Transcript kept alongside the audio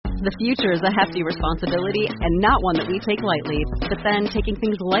The future is a hefty responsibility and not one that we take lightly. But then taking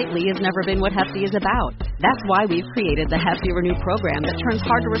things lightly has never been what Hefty is about. That's why we've created the Hefty Renew program that turns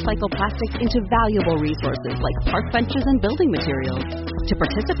hard-to-recycle plastics into valuable resources like park benches and building materials. To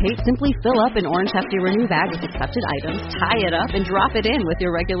participate, simply fill up an orange Hefty Renew bag with accepted items, tie it up, and drop it in with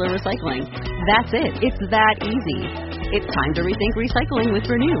your regular recycling. That's it. It's that easy. It's time to rethink recycling with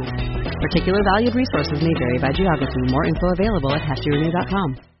Renew. Particular valued resources may vary by geography. More info available at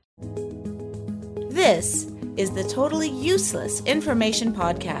heftyrenew.com. This is the Totally Useless Information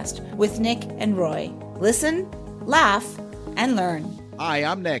Podcast with Nick and Roy. Listen, laugh, and learn. Hi,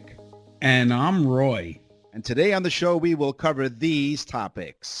 I'm Nick. And I'm Roy. And today on the show, we will cover these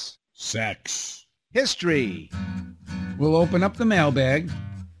topics. Sex. History. We'll open up the mailbag.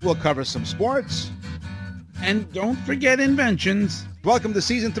 We'll cover some sports. And don't forget inventions. Welcome to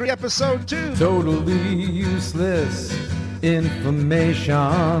Season 3, Episode 2. Totally useless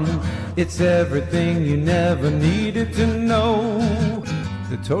information. It's everything you never needed to know.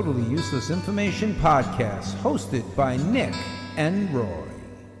 The Totally Useless Information Podcast, hosted by Nick and Roy.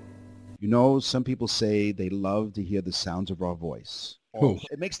 You know, some people say they love to hear the sounds of our voice. Who?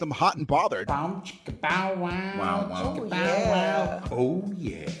 It makes them hot and bothered. Bow, chicka, bow, wow. Wow, wow. Chicka, bow, wow. Oh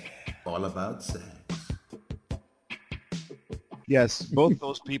yeah, all about sex. Yes, both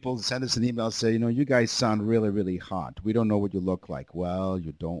those people send us an email and say, you know, you guys sound really, really hot. We don't know what you look like. Well,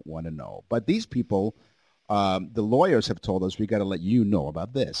 you don't want to know. But these people, the lawyers have told us we got to let you know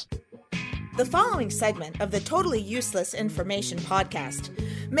about this. The following segment of the Totally Useless Information Podcast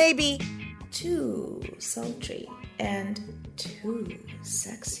may be too sultry and too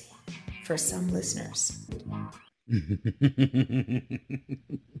sexy for some listeners.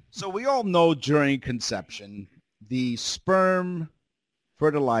 So we all know during conception, the sperm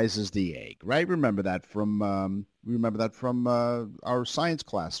fertilizes the egg, right? Remember that from our science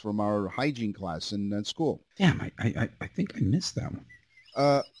class, from our hygiene class in school. Damn, I think I missed that one.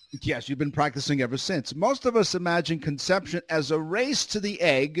 Yes, you've been practicing ever since. Most of us imagine conception as a race to the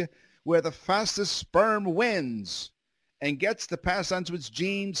egg where the fastest sperm wins and gets to pass on to its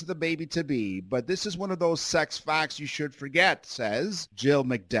genes to the baby-to-be. But this is one of those sex facts you should forget, says Jill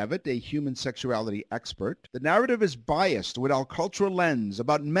McDevitt, a human sexuality expert. The narrative is biased with our cultural lens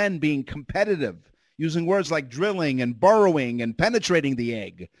about men being competitive, using words like drilling and burrowing and penetrating the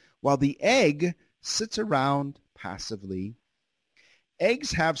egg, while the egg sits around passively.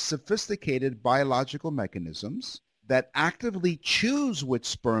 Eggs have sophisticated biological mechanisms that actively choose which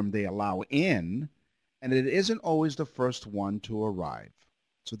sperm they allow in, and it isn't always the first one to arrive.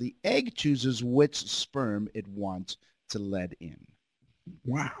 So the egg chooses which sperm it wants to let in.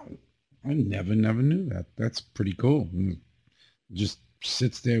 Wow. I never knew that. That's pretty cool. Just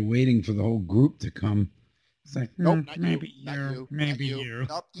sits there waiting for the whole group to come. It's like, Nope, not maybe you, not you, you, maybe not you.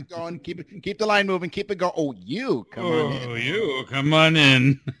 Nope, keep going. Keep the line moving. Keep it going. Oh, you. Come on in. Oh, you, come on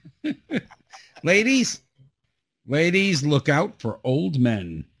in. Ladies, look out for old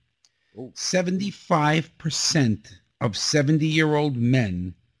men. 75% of 70-year-old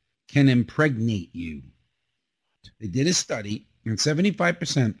men can impregnate you. They did a study, and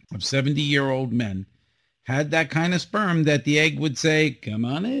 75% of 70-year-old men had that kind of sperm that the egg would say, come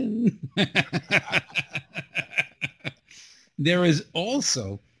on in. There is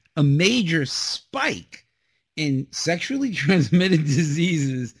also a major spike in sexually transmitted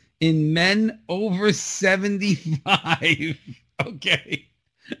diseases in men over 75. Okay.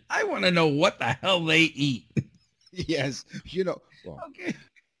 I want to know what the hell they eat. Yes. You know. Well, Okay.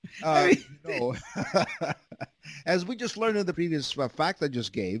 As we just learned in the previous fact I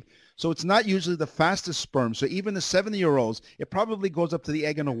just gave, so it's not usually the fastest sperm. So even the 70-year-olds, it probably goes up to the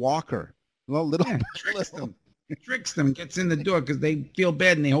egg in a walker. Well, Tricks them, gets in the door because they feel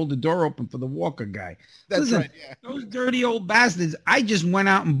bad and they hold the door open for the walker guy. That's Listen, right, yeah. Those dirty old bastards, I just went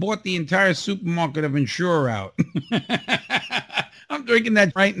out and bought the entire supermarket of Ensure out. I'm drinking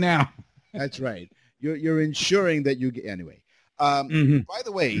that right now. That's right. You're ensuring that you get, anyway. By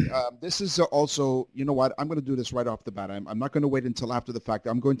the way, this is also, you know what, I'm going to do this right off the bat. I'm not going to wait until after the fact.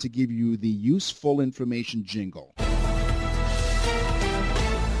 I'm going to give you the useful information jingle.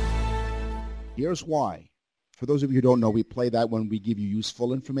 Here's why. For those of you who don't know, we play that when we give you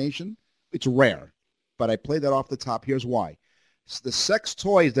useful information. It's rare, but I play that off the top. Here's why. The sex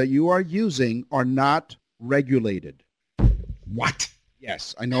toys that you are using are not regulated. What?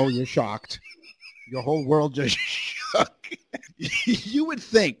 Yes, I know you're shocked. Your whole world just shook. You would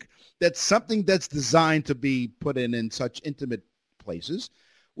think that something that's designed to be put in such intimate places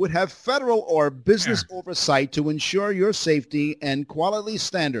would have federal or business oversight to ensure your safety and quality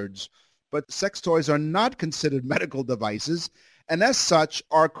standards. But sex toys are not considered medical devices and as such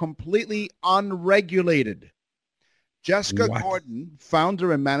are completely unregulated. Jessica What? Gordon,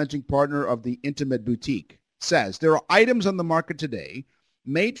 founder and managing partner of the Intimate Boutique, says there are items on the market today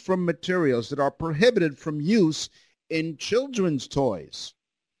made from materials that are prohibited from use in children's toys.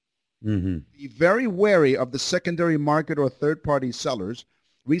 Mm-hmm. Be very wary of the secondary market or third-party resellers.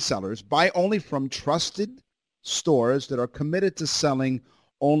 Buy only from trusted stores that are committed to selling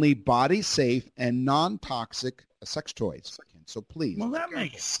only body-safe and non-toxic sex toys. So please. Well, that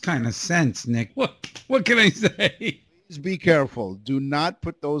makes kind of sense, Nick. What can I say? Please be careful. Do not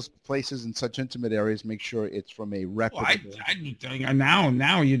put those places in such intimate areas. Make sure it's from a Well, reputable. I'd be telling you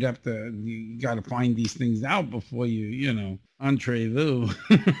now you got to find these things out before you entrez-vous.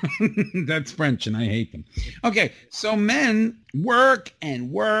 That's French and I hate them. Okay, so men work and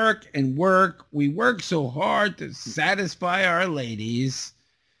work and work. We work so hard to satisfy our ladies.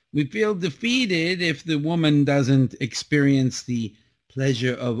 We feel defeated if the woman doesn't experience the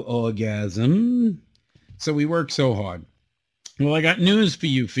pleasure of orgasm. So we work so hard. Well, I got news for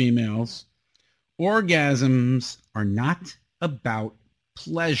you females. Orgasms are not about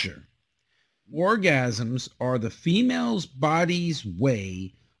pleasure. Orgasms are the female's body's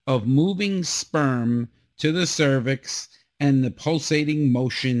way of moving sperm to the cervix, and the pulsating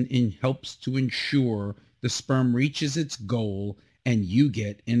motion helps to ensure the sperm reaches its goal and you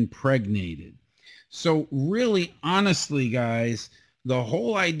get impregnated. So really, honestly, guys, the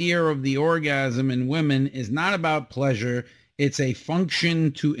whole idea of the orgasm in women is not about pleasure. It's a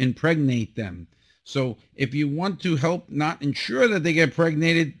function to impregnate them. So if you want to help not ensure that they get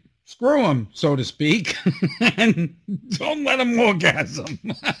pregnated, screw them, so to speak, and don't let them orgasm.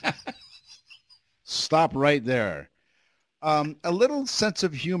 Stop right there. A little sense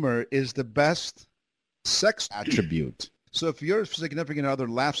of humor is the best sex attribute. So if your significant other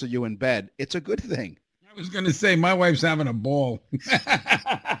laughs at you in bed, it's a good thing. I was going to say, my wife's having a ball.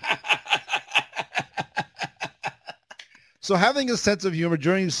 So having a sense of humor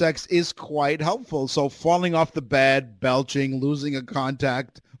during sex is quite helpful. So falling off the bed, belching, losing a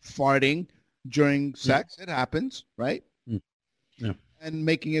contact, farting during sex, it happens, right? Yeah. And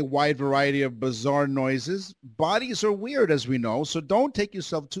making a wide variety of bizarre noises. Bodies are weird, as we know, so don't take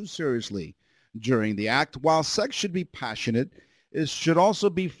yourself too seriously during the act. While sex should be passionate, it should also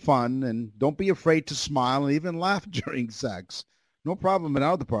be fun, and don't be afraid to smile and even laugh during sex. No problem in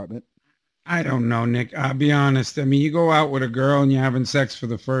our department. I don't know, Nick. I'll be honest. I mean, you go out with a girl and you're having sex for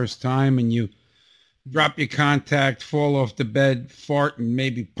the first time and you drop your contact, fall off the bed, fart, and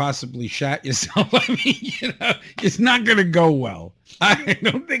maybe possibly shat yourself. I mean, it's not going to go well. I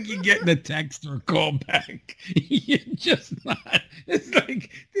don't think you're getting a text or a call back. You're just not. It's like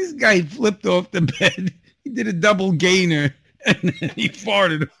this guy flipped off the bed. He did a double gainer and then he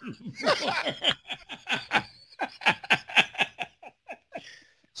farted on the floor.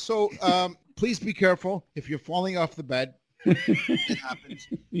 So please be careful. If you're falling off the bed, it happens.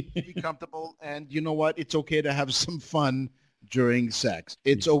 Be comfortable. And you know what? It's okay to have some fun during sex.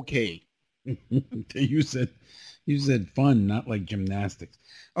 It's okay. You said fun, not like gymnastics.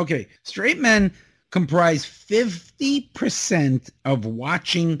 Okay, straight men comprise 50% of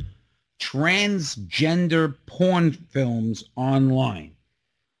watching transgender porn films online.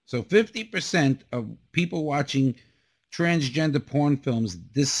 So 50% of people watching transgender porn films,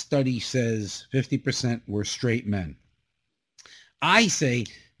 this study says 50% were straight men. I say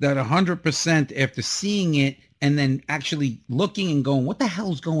that 100% after seeing it and then actually looking and going, what the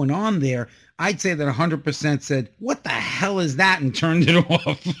hell's going on there? I'd say that 100% said, what the hell is that? And turned it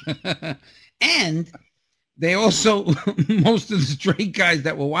off. And they also, most of the straight guys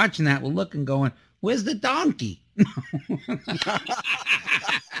that were watching that were looking going, where's the donkey?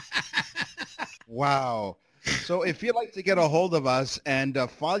 Wow. So if you'd like to get a hold of us and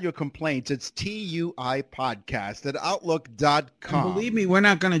file your complaints, it's tuipodcast@outlook.com. And believe me, we're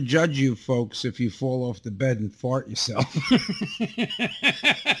not going to judge you folks if you fall off the bed and fart yourself.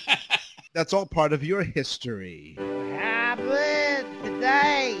 That's all part of your history. Happened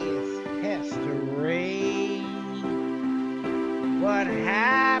today is history. What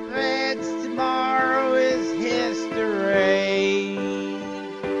happens tomorrow is history.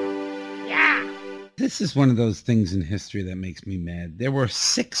 Yeah. This is one of those things in history that makes me mad. There were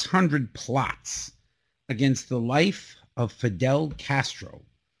 600 plots against the life of Fidel Castro.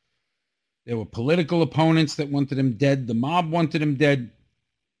 There were political opponents that wanted him dead. The mob wanted him dead.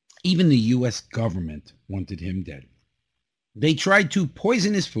 Even the U.S. government wanted him dead. They tried to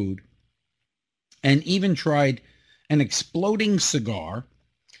poison his food and even tried an exploding cigar.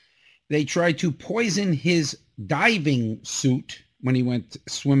 They tried to poison his diving suit when he went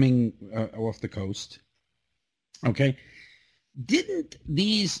swimming off the coast. Okay. Didn't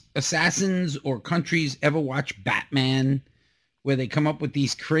these assassins or countries ever watch Batman, where they come up with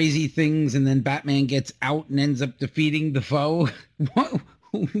these crazy things and then Batman gets out and ends up defeating the foe?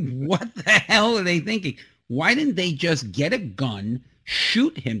 What the hell are they thinking? Why didn't they just get a gun,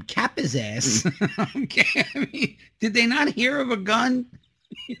 shoot him, cap his ass? Okay, I mean, did they not hear of a gun?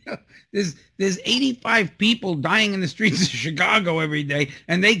 You know, there's 85 people dying in the streets of Chicago every day,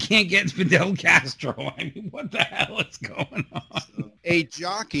 and they can't get Fidel Castro. I mean, what the hell is going on? A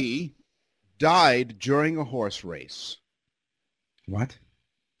jockey died during a horse race. What?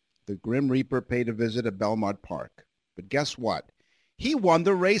 The Grim Reaper paid a visit at Belmont Park. But guess what? He won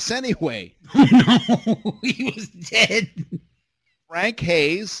the race anyway. Oh, no. He was dead. Frank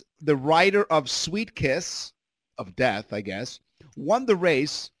Hayes, the writer of Sweet Kiss, of Death, I guess, won the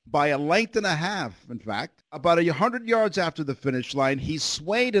race by a length and a half, in fact. About 100 yards after the finish line, he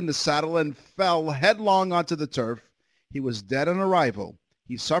swayed in the saddle and fell headlong onto the turf. He was dead on arrival.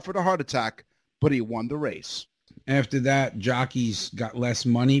 He suffered a heart attack, but he won the race. After that, jockeys got less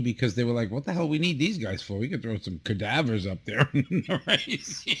money because they were like, what the hell we need these guys for? We could throw some cadavers up there in the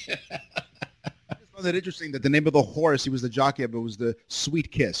race. Yeah. I just found it interesting that the name of the horse he was the jockey of, it was the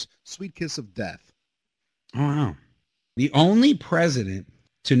Sweet Kiss of Death. Oh, wow. The only president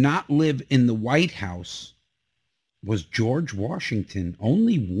to not live in the White House was George Washington.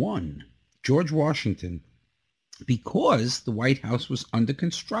 Only one. George Washington. Because the White House was under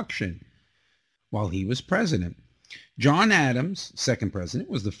construction while he was president. John Adams, second president,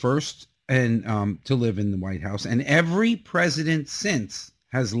 was the first to live in the White House. And every president since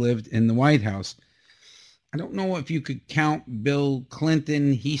has lived in the White House. I don't know if you could count Bill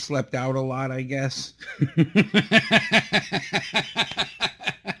Clinton. He slept out a lot, I guess.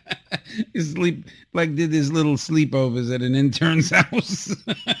 Did his little sleepovers at an intern's house.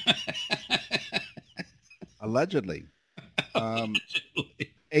 Allegedly.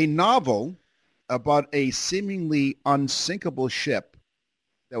 A novel about a seemingly unsinkable ship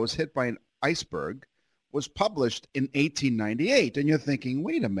that was hit by an iceberg was published in 1898. And you're thinking,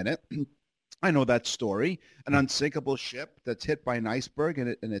 wait a minute. I know that story. An unsinkable ship that's hit by an iceberg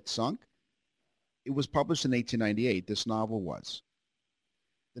and it sunk. It was published in 1898. This novel was.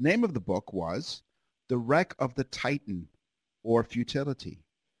 The name of the book was The Wreck of the Titan, or Futility.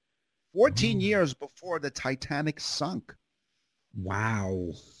 14 years before the Titanic sunk.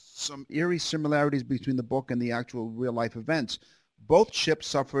 Wow. Some eerie similarities between the book and the actual real-life events. Both ships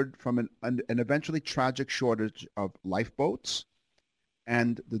suffered from an eventually tragic shortage of lifeboats,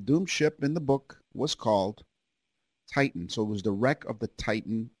 and the doomed ship in the book was called Titan. So it was The Wreck of the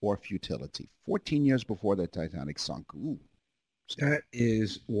Titan, or Futility. 14 years before the Titanic sunk. Ooh. That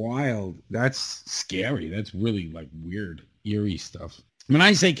is wild. That's scary. That's really like weird, eerie stuff. When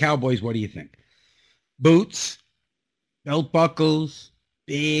I say cowboys, what do you think? Boots, belt buckles,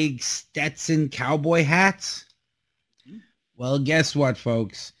 big Stetson cowboy hats? Well, guess what,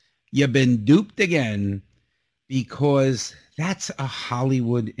 folks? You've been duped again, because that's a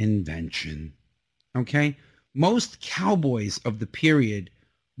Hollywood invention. Okay? Most cowboys of the period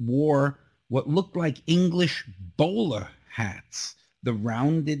wore what looked like English bowler hats, the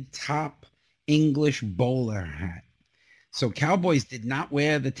rounded top English bowler hat. So cowboys did not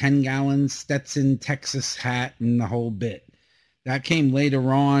wear the 10-gallon Stetson Texas hat and the whole bit. That came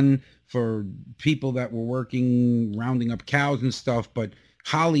later on for people that were working, rounding up cows and stuff, but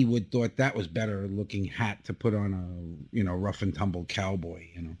Hollywood thought that was better looking hat to put on a, rough and tumble cowboy,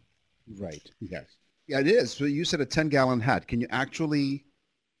 Right. Yes. Yeah, it is. So you said a 10-gallon hat. Can you actually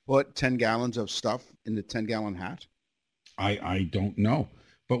put 10 gallons of stuff in the 10-gallon hat? I don't know.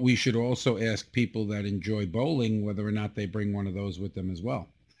 But we should also ask people that enjoy bowling whether or not they bring one of those with them as well.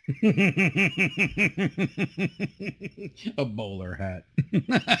 A bowler hat.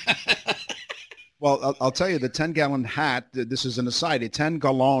 Well, I'll tell you, the 10-gallon hat, this is an aside, a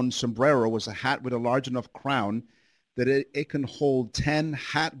 10-gallon sombrero was a hat with a large enough crown that it can hold 10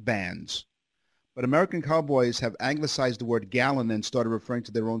 hat bands. But American cowboys have anglicized the word gallon and started referring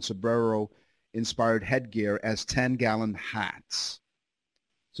to their own sombrero-inspired headgear as 10-gallon hats.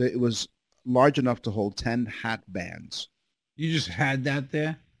 So it was large enough to hold 10 hat bands. You just had that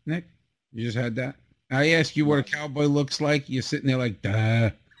there, Nick? You just had that? I ask you what a cowboy looks like. You're sitting there like,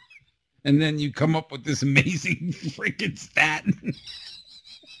 duh. And then you come up with this amazing freaking stat.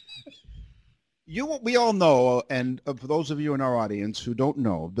 We all know, and for those of you in our audience who don't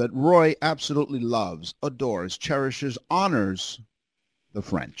know, that Roy absolutely loves, adores, cherishes, honors the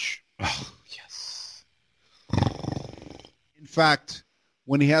French. Oh, yes. In fact,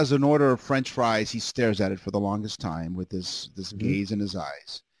 when he has an order of French fries, he stares at it for the longest time with this gaze in his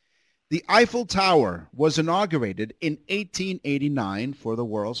eyes. The Eiffel Tower was inaugurated in 1889 for the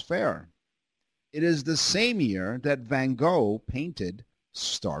World's Fair. It is the same year that Van Gogh painted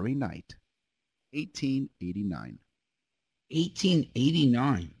Starry Night, 1889.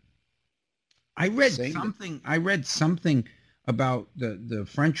 1889. I read something about the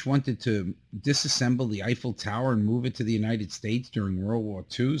French wanted to disassemble the Eiffel Tower and move it to the United States during World War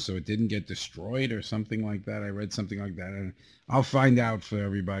II so it didn't get destroyed or something like that. I read something like that. And I'll find out for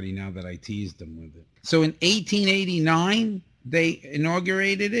everybody now that I teased them with it. So in 1889, they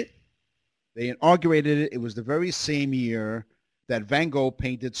inaugurated it? They inaugurated it. It was the very same year that Van Gogh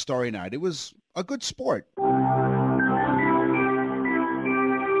painted Starry Night. It was a good sport. Sports.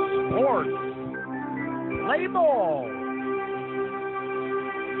 Play ball.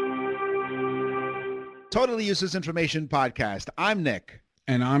 Totally Useless Information Podcast. I'm Nick.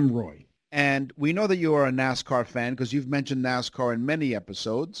 And I'm Roy. And we know that you are a NASCAR fan because you've mentioned NASCAR in many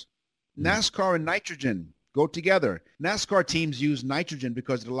episodes. NASCAR and nitrogen go together. NASCAR teams use nitrogen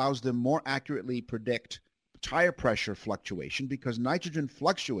because it allows them more accurately predict tire pressure fluctuation because nitrogen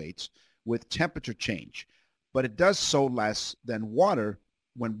fluctuates with temperature change, but it does so less than water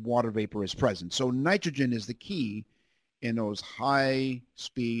when water vapor is present. So nitrogen is the key in those high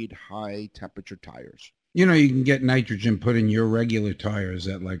speed, high temperature tires. You know, you can get nitrogen put in your regular tires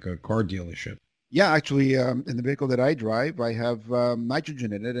at like a car dealership. Yeah, actually, in the vehicle that I drive, I have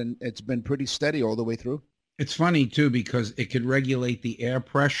nitrogen in it, and it's been pretty steady all the way through. It's funny, too, because it could regulate the air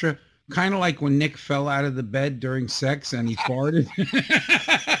pressure, kind of like when Nick fell out of the bed during sex and he farted.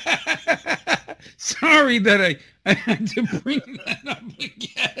 Sorry that I had to bring that up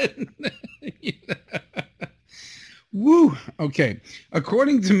again. Woo. Okay.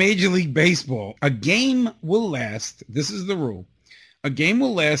 According to Major League Baseball, a game will last, this is the rule, a game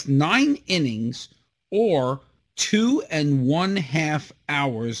will last 9 innings or 2.5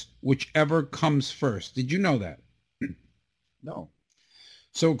 hours, whichever comes first. Did you know that? No.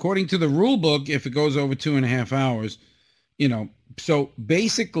 So according to the rule book, if it goes over 2.5 hours, you know, so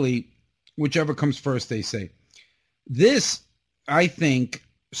basically whichever comes first, they say. This, I think,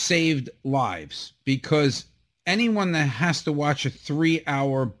 saved lives because anyone that has to watch a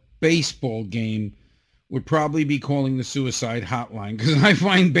 3-hour baseball game would probably be calling the suicide hotline because I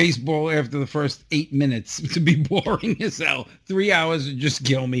find baseball after the first 8 minutes to be boring as hell. 3 hours would just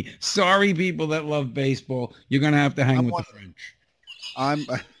kill me. Sorry, people that love baseball. You're going to have to hang with the French.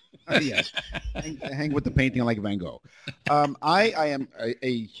 Yes, hang with the painting like Van Gogh. I am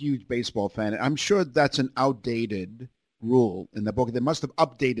a huge baseball fan. I'm sure that's an outdated rule in the book. They must have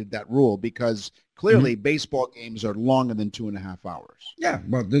updated that rule because clearly baseball games are longer than 2.5 hours. Yeah,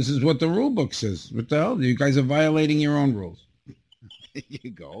 well, this is what the rule book says. What the hell? You guys are violating your own rules. There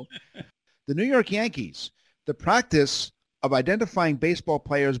you go. The New York Yankees. The practice of identifying baseball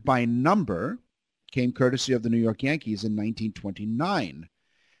players by number came courtesy of the New York Yankees in 1929.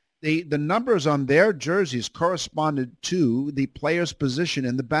 The numbers on their jerseys corresponded to the player's position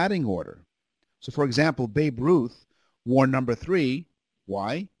in the batting order. So, for example, Babe Ruth wore number 3.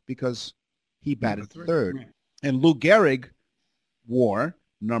 Why? Because he batted third. Right. And Lou Gehrig wore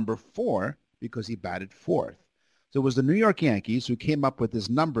number 4 because he batted fourth. So it was the New York Yankees who came up with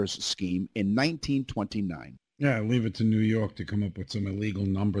this numbers scheme in 1929. Yeah, leave it to New York to come up with some illegal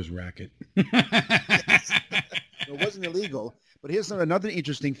numbers racket. It wasn't illegal. But here's another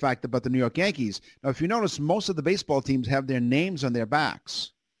interesting fact about the New York Yankees. Now, if you notice, most of the baseball teams have their names on their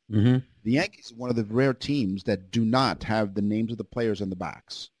backs. Mm-hmm. The Yankees are one of the rare teams that do not have the names of the players on the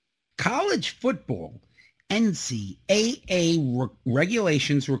backs. College football, NCAA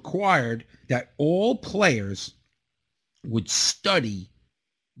regulations required that all players would study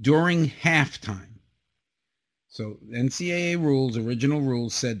during halftime. So NCAA rules, original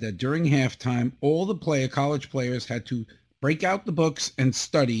rules, said that during halftime, all the college players had to break out the books and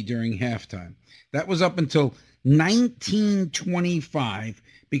study during halftime. That was up until 1925,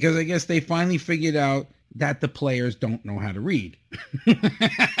 because I guess they finally figured out that the players don't know how to read.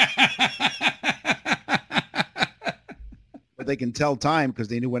 But they can tell time because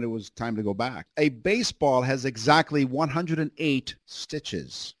they knew when it was time to go back. A baseball has exactly 108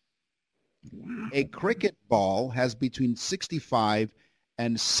 stitches. Wow. A cricket ball has between 65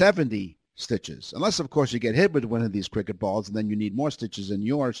 and 70 stitches. Unless, of course, you get hit with one of these cricket balls, and then you need more stitches in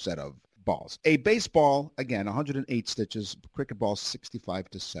your set of balls. A baseball, again, 108 stitches. Cricket ball,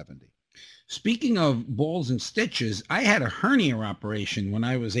 65 to 70. Speaking of balls and stitches, I had a hernia operation when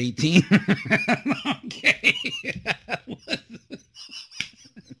I was 18. Okay.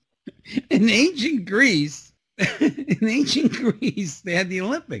 In ancient Greece, they had the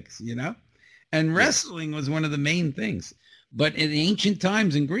Olympics, you know, and wrestling was one of the main things. But in ancient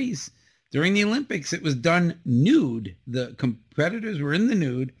times in Greece, During the Olympics, it was done nude. The competitors were in the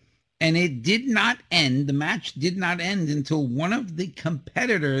nude, and it did not end. The match did not end until one of the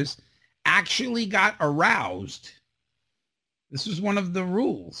competitors actually got aroused. This was one of the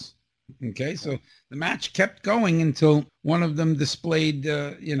rules. Okay, so the match kept going until one of them displayed,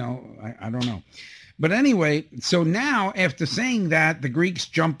 I don't know. But anyway, so now after saying that, the Greeks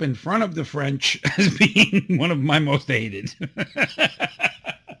jump in front of the French as being one of my most hated. And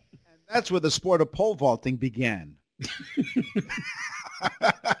that's where the sport of pole vaulting began.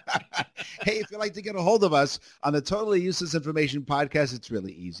 Hey, if you'd like to get a hold of us on the Totally Useless Information Podcast, it's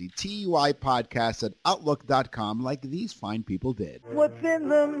really easy. TUIpodcast@outlook.com, like these fine people did. What's in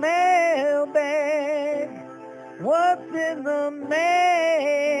the mailbag? What's in the mail?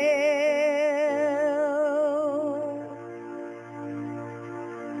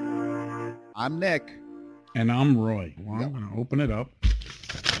 I'm Nick. And I'm Roy. Well, I'm going to open it up.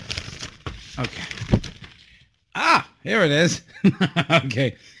 Okay. Here it is.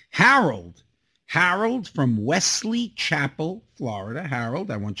 Okay. Harold from Wesley Chapel, Florida.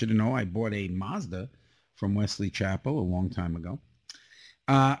 Harold, I want you to know I bought a Mazda from Wesley Chapel a long time ago.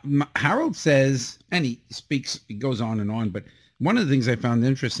 Harold says, and he goes on and on, but one of the things I found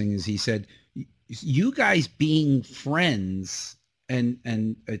interesting is he said, you guys being friends, and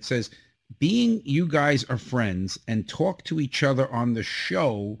it says, being you guys are friends and talk to each other on the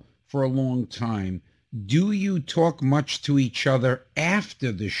show for a long time, do you talk much to each other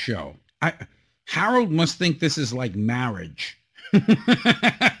after the show? Harold must think this is like marriage.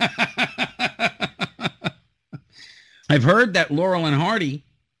 I've heard that Laurel and Hardy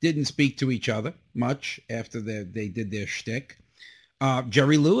didn't speak to each other much after they did their shtick.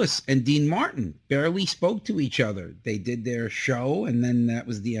 Jerry Lewis and Dean Martin barely spoke to each other. They did their show, and then that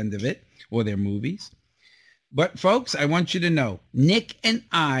was the end of it, or their movies. But, folks, I want you to know, Nick and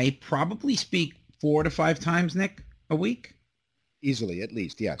I probably speak 4 to 5 times, Nick, a week. Easily, at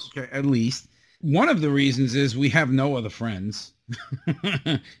least, yes. Okay, at least. One of the reasons is we have no other friends.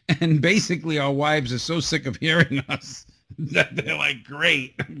 And basically our wives are so sick of hearing us that they're like,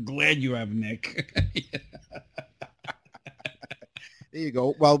 great, I'm glad you have Nick. There you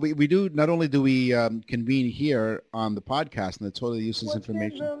go. Well, we do, not only do we convene here on the podcast and the Totally Useless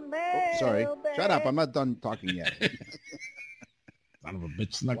Information. Oh, sorry. Shut up. I'm not done talking yet. Son of a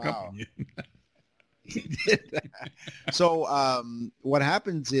bitch snuck up on you. So what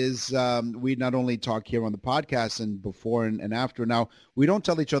happens is we not only talk here on the podcast and before and after. Now, we don't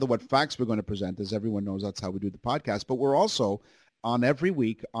tell each other what facts we're going to present, as everyone knows that's how we do the podcast. But we're also on every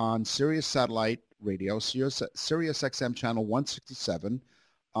week on Sirius Satellite Radio, Sirius XM Channel 167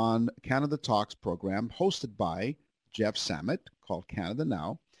 on Canada Talks program hosted by Jeff Samet called Canada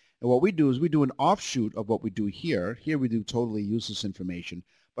Now. And what we do is we do an offshoot of what we do here. Here we do Totally Useless Information.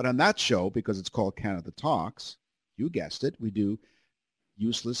 But on that show, because it's called Canada Talks, you guessed it, we do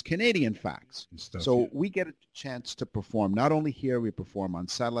useless Canadian facts. So we get a chance to perform. Not only here, we perform on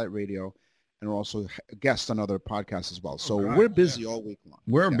satellite radio, and we're also guests on other podcasts as well. So we're busy all week long.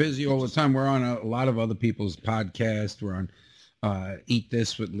 We're busy all the time. We're on a lot of other people's podcasts. We're on Eat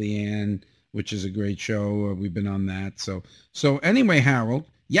This with Leanne, which is a great show. We've been on that. So anyway, Harold,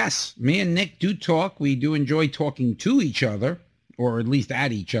 yes, me and Nick do talk. We do enjoy talking to each other, or at least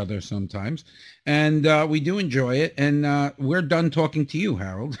at each other sometimes. And we do enjoy it. And we're done talking to you,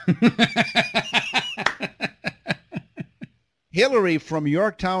 Harold. Hillary from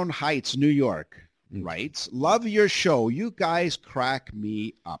Yorktown Heights, New York, writes, love your show. You guys crack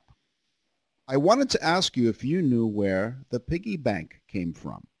me up. I wanted to ask you if you knew where the piggy bank came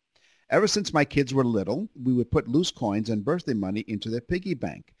from. Ever since my kids were little, we would put loose coins and birthday money into their piggy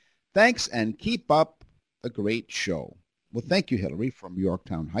bank. Thanks, and keep up a great show. Well, thank you, Hillary, from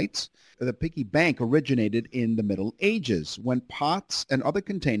Yorktown Heights. The piggy bank originated in the Middle Ages, when pots and other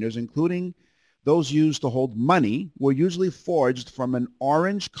containers, including those used to hold money, were usually forged from an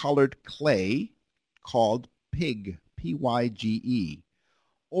orange-colored clay called pig, P-Y-G-E.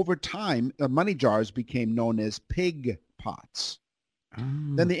 Over time, money jars became known as pig pots. Oh.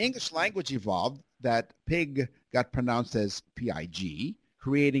 Then the English language evolved, that pig got pronounced as P-I-G,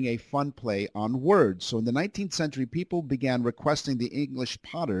 creating a fun play on words. So in the 19th century, people began requesting the English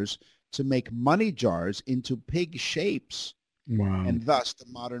potters to make money jars into pig shapes. Wow. And thus the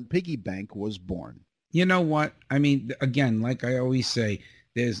modern piggy bank was born. You know what? I mean, again, like I always say,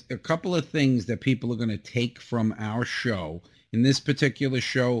 there's a couple of things that people are going to take from our show. In this particular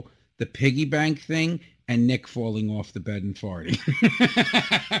show, the piggy bank thing and Nick falling off the bed and farting.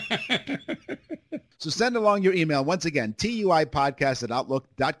 So send along your email. Once again,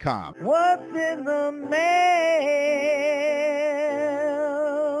 tuipodcast@outlook.com. What's in the mail?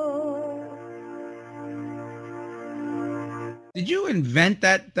 Did you invent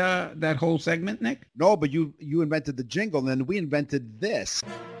that whole segment, Nick? No, but you invented the jingle, and we invented this.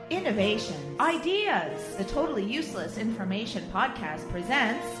 Innovation, ideas. The Totally Useless Information Podcast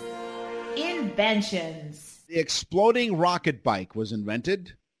presents Inventions. The exploding rocket bike was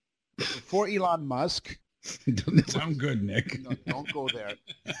invented before Elon Musk. Doesn't sound good, Nick. No, don't go there.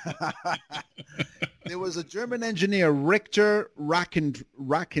 There was a German engineer, Richter Rackentrod,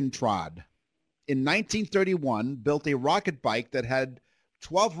 in 1931, built a rocket bike that had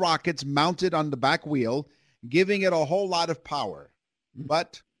 12 rockets mounted on the back wheel, giving it a whole lot of power.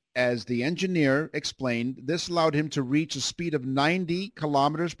 But as the engineer explained, this allowed him to reach a speed of 90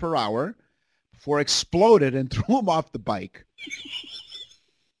 kilometers per hour before it exploded and threw him off the bike.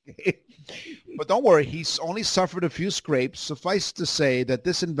 But don't worry, he's only suffered a few scrapes. Suffice to say that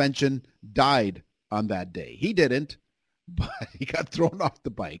this invention died on that day. He didn't, but he got thrown off the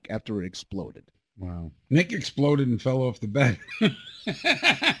bike after it exploded. Wow. Nick exploded and fell off the bed.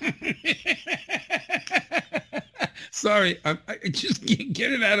 Sorry, I just can't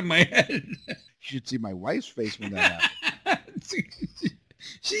get it out of my head. You should see my wife's face when that happened.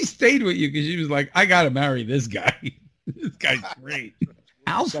 She stayed with you because she was like, I got to marry this guy. This guy's great.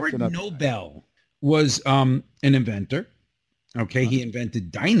 Alfred Nobel was an inventor. Okay, he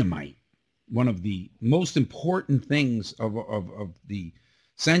invented dynamite. One of the most important things of the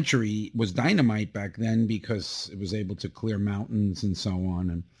century was dynamite back then because it was able to clear mountains and so on.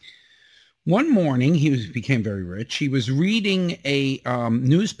 And one morning, he became very rich. He was reading a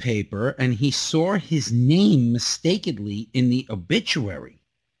newspaper and he saw his name mistakenly in the obituary.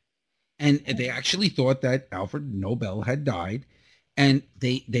 And they actually thought that Alfred Nobel had died. And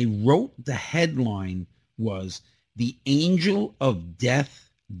they wrote the headline was "The Angel of Death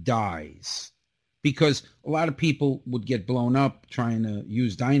Dies," because a lot of people would get blown up trying to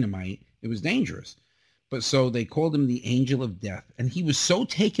use dynamite. It was dangerous. But so they called him the Angel of Death. And he was so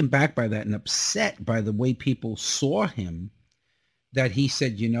taken back by that and upset by the way people saw him that he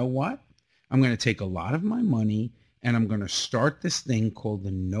said, you know what? I'm going to take a lot of my money and I'm going to start this thing called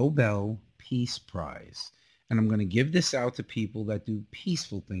the Nobel Peace Prize. And I'm going to give this out to people that do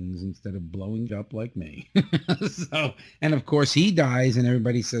peaceful things instead of blowing up like me. So, and of course he dies and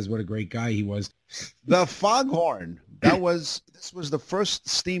everybody says what a great guy he was. The foghorn. This was the first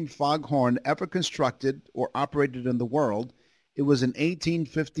steam foghorn ever constructed or operated in the world. It was in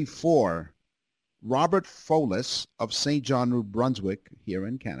 1854. Robert Follis of St. John, New Brunswick, here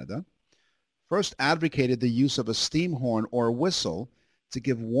in Canada, first advocated the use of a steam horn or whistle to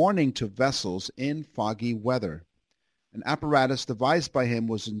give warning to vessels in foggy weather. An apparatus devised by him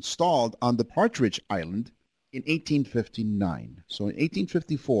was installed on the Partridge Island in 1859. So in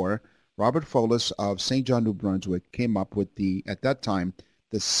 1854, Robert Follis of St. John, New Brunswick came up with at that time,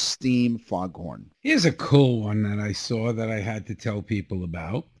 the steam foghorn. Here's a cool one that I saw that I had to tell people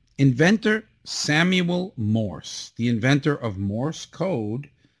about. Inventor Samuel Morse, the inventor of Morse code.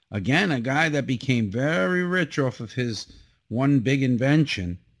 Again, a guy that became very rich off of his one big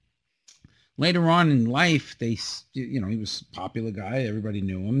invention. Later on in life, he was a popular guy. Everybody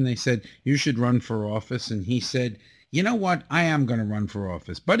knew him. They said, you should run for office. And he said, you know what? I am going to run for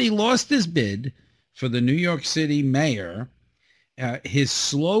office. But he lost his bid for the New York City mayor. His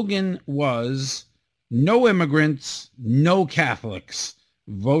slogan was, no immigrants, no Catholics.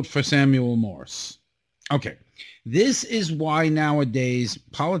 Vote for Samuel Morse. Okay. This is why nowadays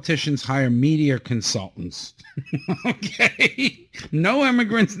politicians hire media consultants. Okay. No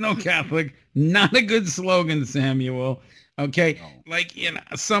immigrants, no Catholic. Not a good slogan, Samuel. Okay. No. Like,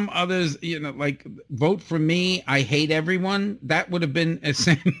 some others, like vote for me. I hate everyone. That would have been the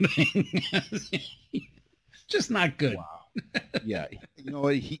same thing. Just not good. Wow. Yeah.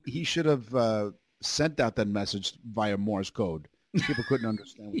 He should have sent out that message via Morse code. People couldn't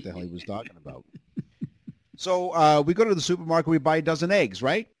understand what the hell he was talking about. So we go to the supermarket, we buy a dozen eggs,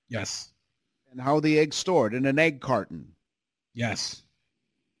 right? Yes. And how are the eggs stored? In an egg carton. Yes.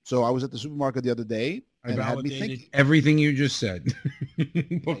 So I was at the supermarket the other day. I validated everything you just said.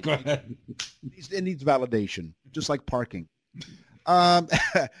 But go ahead. It needs validation, just like parking.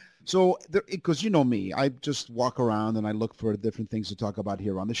 So, because you know me, I just walk around and I look for different things to talk about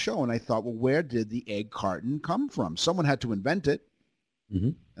here on the show. And I thought, well, where did the egg carton come from? Someone had to invent it.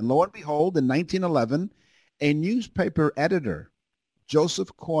 Mm-hmm. And lo and behold, in 1911, a newspaper editor, Joseph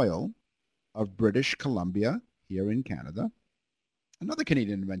Coyle of British Columbia, here in Canada, another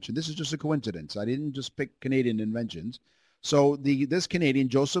Canadian invention. This is just a coincidence. I didn't just pick Canadian inventions. So this Canadian,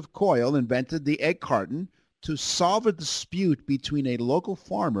 Joseph Coyle, invented the egg carton to solve a dispute between a local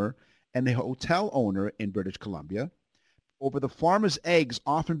farmer and a hotel owner in British Columbia over the farmer's eggs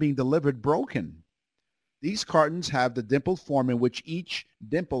often being delivered broken. These cartons have the dimpled form in which each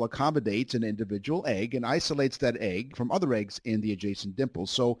dimple accommodates an individual egg and isolates that egg from other eggs in the adjacent dimples.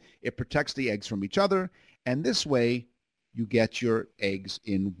 So it protects the eggs from each other, and this way you get your eggs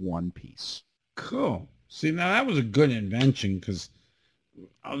in one piece. Cool. See, now that was a good invention, because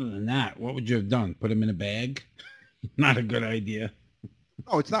other than that, what would you have done? Put them in a bag? Not a good idea.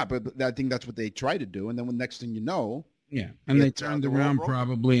 Oh, it's not, but I think that's what they try to do. And then the next thing you know... Yeah, and they turned around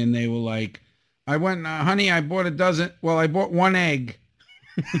probably, and they were like, I went, honey, I bought a dozen. Well, I bought one egg.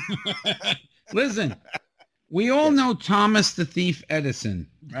 Listen, we all know Thomas the Thief Edison,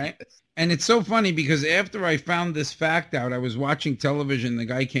 right? And it's so funny because after I found this fact out, I was watching television. The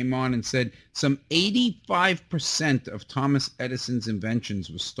guy came on and said some 85% of Thomas Edison's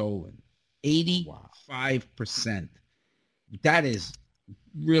inventions were stolen. 85%. That is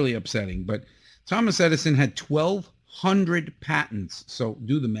really upsetting. But Thomas Edison had 1,200 patents. So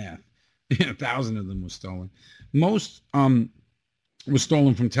do the math. 1,000 of them were stolen. Most were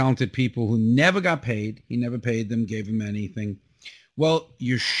stolen from talented people who never got paid. He never paid them, gave them anything. Well,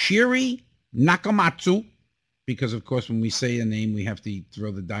 Yoshiri Nakamatsu, because of course when we say a name, we have to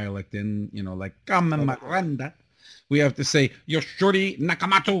throw the dialect in, like Kamamaranda. We have to say Yoshiri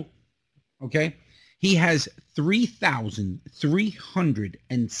Nakamatsu. Okay? He has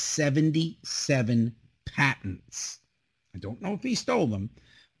 3,377 patents. I don't know if he stole them,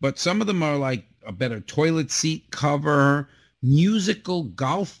 but some of them are like a better toilet seat cover, musical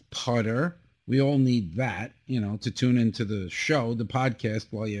golf putter. We all need that, to tune into the show, the podcast,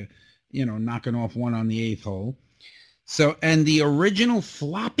 while you're, knocking off one on the 8th hole. So, and the original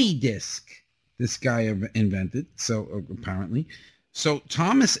floppy disk, this guy invented, so apparently. So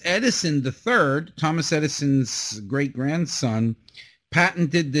Thomas Edison III, Thomas Edison's great-grandson,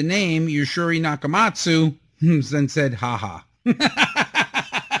 patented the name Yoshiri Nakamatsu, then said, ha-ha.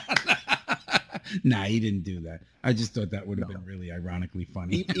 Nah, he didn't do that. I just thought that would have been really ironically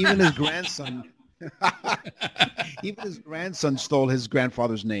funny. Even his grandson, stole his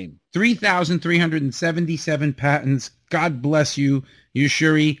grandfather's name. 3,377 patents. God bless you,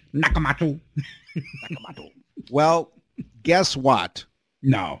 Yoshiri Nakamatsu. Well, guess what?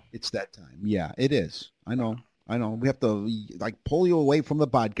 No. It's that time. Yeah, it is. I know. We have to pull you away from the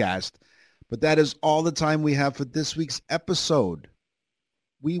podcast, but that is all the time we have for this week's episode.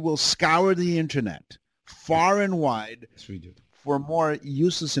 We will scour the internet far and wide for more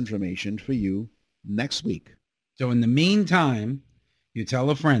useless information for you next week. So in the meantime, you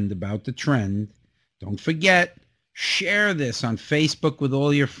tell a friend about the trend. Don't forget, share this on Facebook with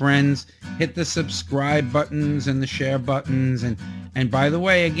all your friends. Hit the subscribe buttons and the share buttons. And by the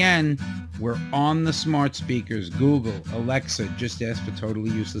way, again, we're on the smart speakers. Google, Alexa, just ask for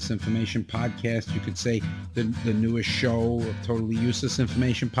Totally Useless Information Podcast. You could say the newest show of Totally Useless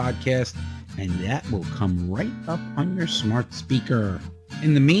Information Podcast, and that will come right up on your smart speaker.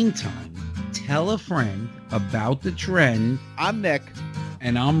 In the meantime, tell a friend about the trend. I'm Nick.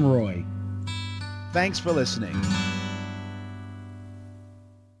 And I'm Roy. Thanks for listening.